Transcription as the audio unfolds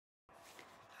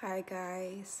Hi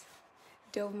guys,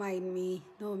 don't mind me,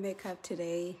 no makeup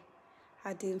today.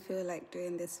 I didn't feel like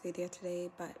doing this video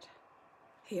today, but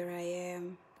here I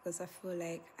am because I feel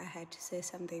like I had to say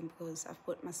something because I've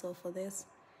put myself for this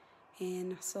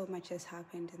and so much has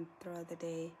happened throughout the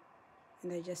day,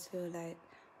 and I just feel like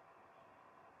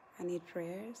I need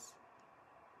prayers.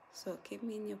 So keep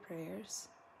me in your prayers.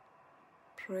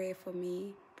 Pray for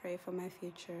me, pray for my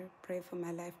future, pray for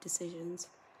my life decisions,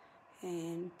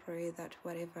 and pray that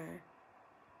whatever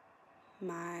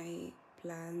my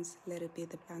plans, let it be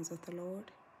the plans of the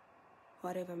Lord.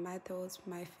 Whatever my thoughts,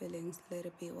 my feelings, let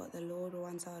it be what the Lord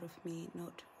wants out of me,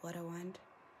 not what I want.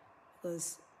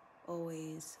 Because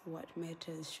always what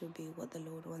matters should be what the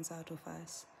Lord wants out of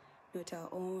us, not our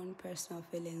own personal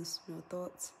feelings, no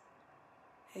thoughts.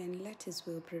 And let His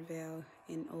will prevail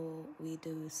in all we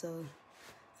do. So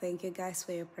thank you guys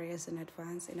for your prayers in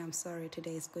advance, and I'm sorry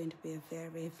today is going to be a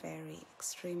very,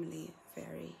 extremely,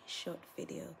 very short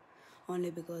video, only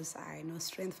because I no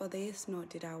strength for this, nor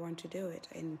did I want to do it,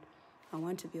 and I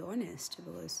want to be honest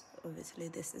because obviously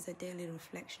this is a daily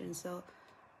reflection, so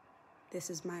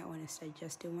this is my honest. I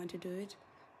just didn't want to do it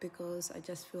because I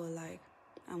just feel like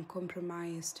I'm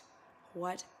compromised.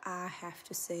 What I have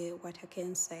to say, what I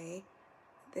can say,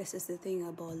 this is the thing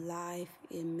about life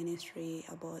in ministry,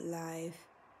 about life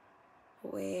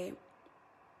where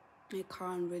I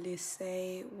can't really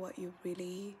say what you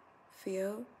really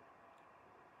feel.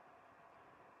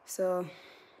 So,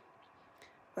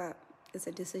 but it's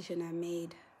a decision I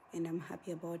made and I'm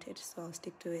happy about it, so I'll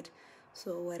stick to it.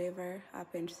 So whatever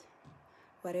happens,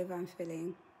 whatever I'm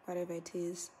feeling, whatever it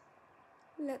is,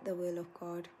 let the will of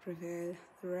God prevail.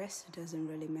 The rest doesn't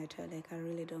really matter. Like, I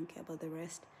really don't care about the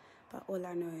rest. But all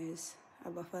I know is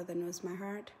Abba Father knows my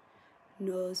heart,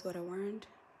 knows what I want,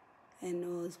 and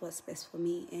knows what's best for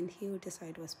me, and He will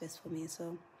decide what's best for me.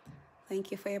 So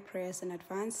thank you for your prayers in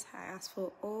advance. I ask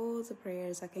for all the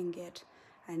prayers I can get.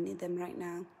 I need them right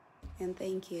now, and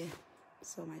thank you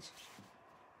so much.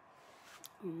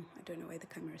 I don't know why the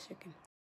camera is shaking.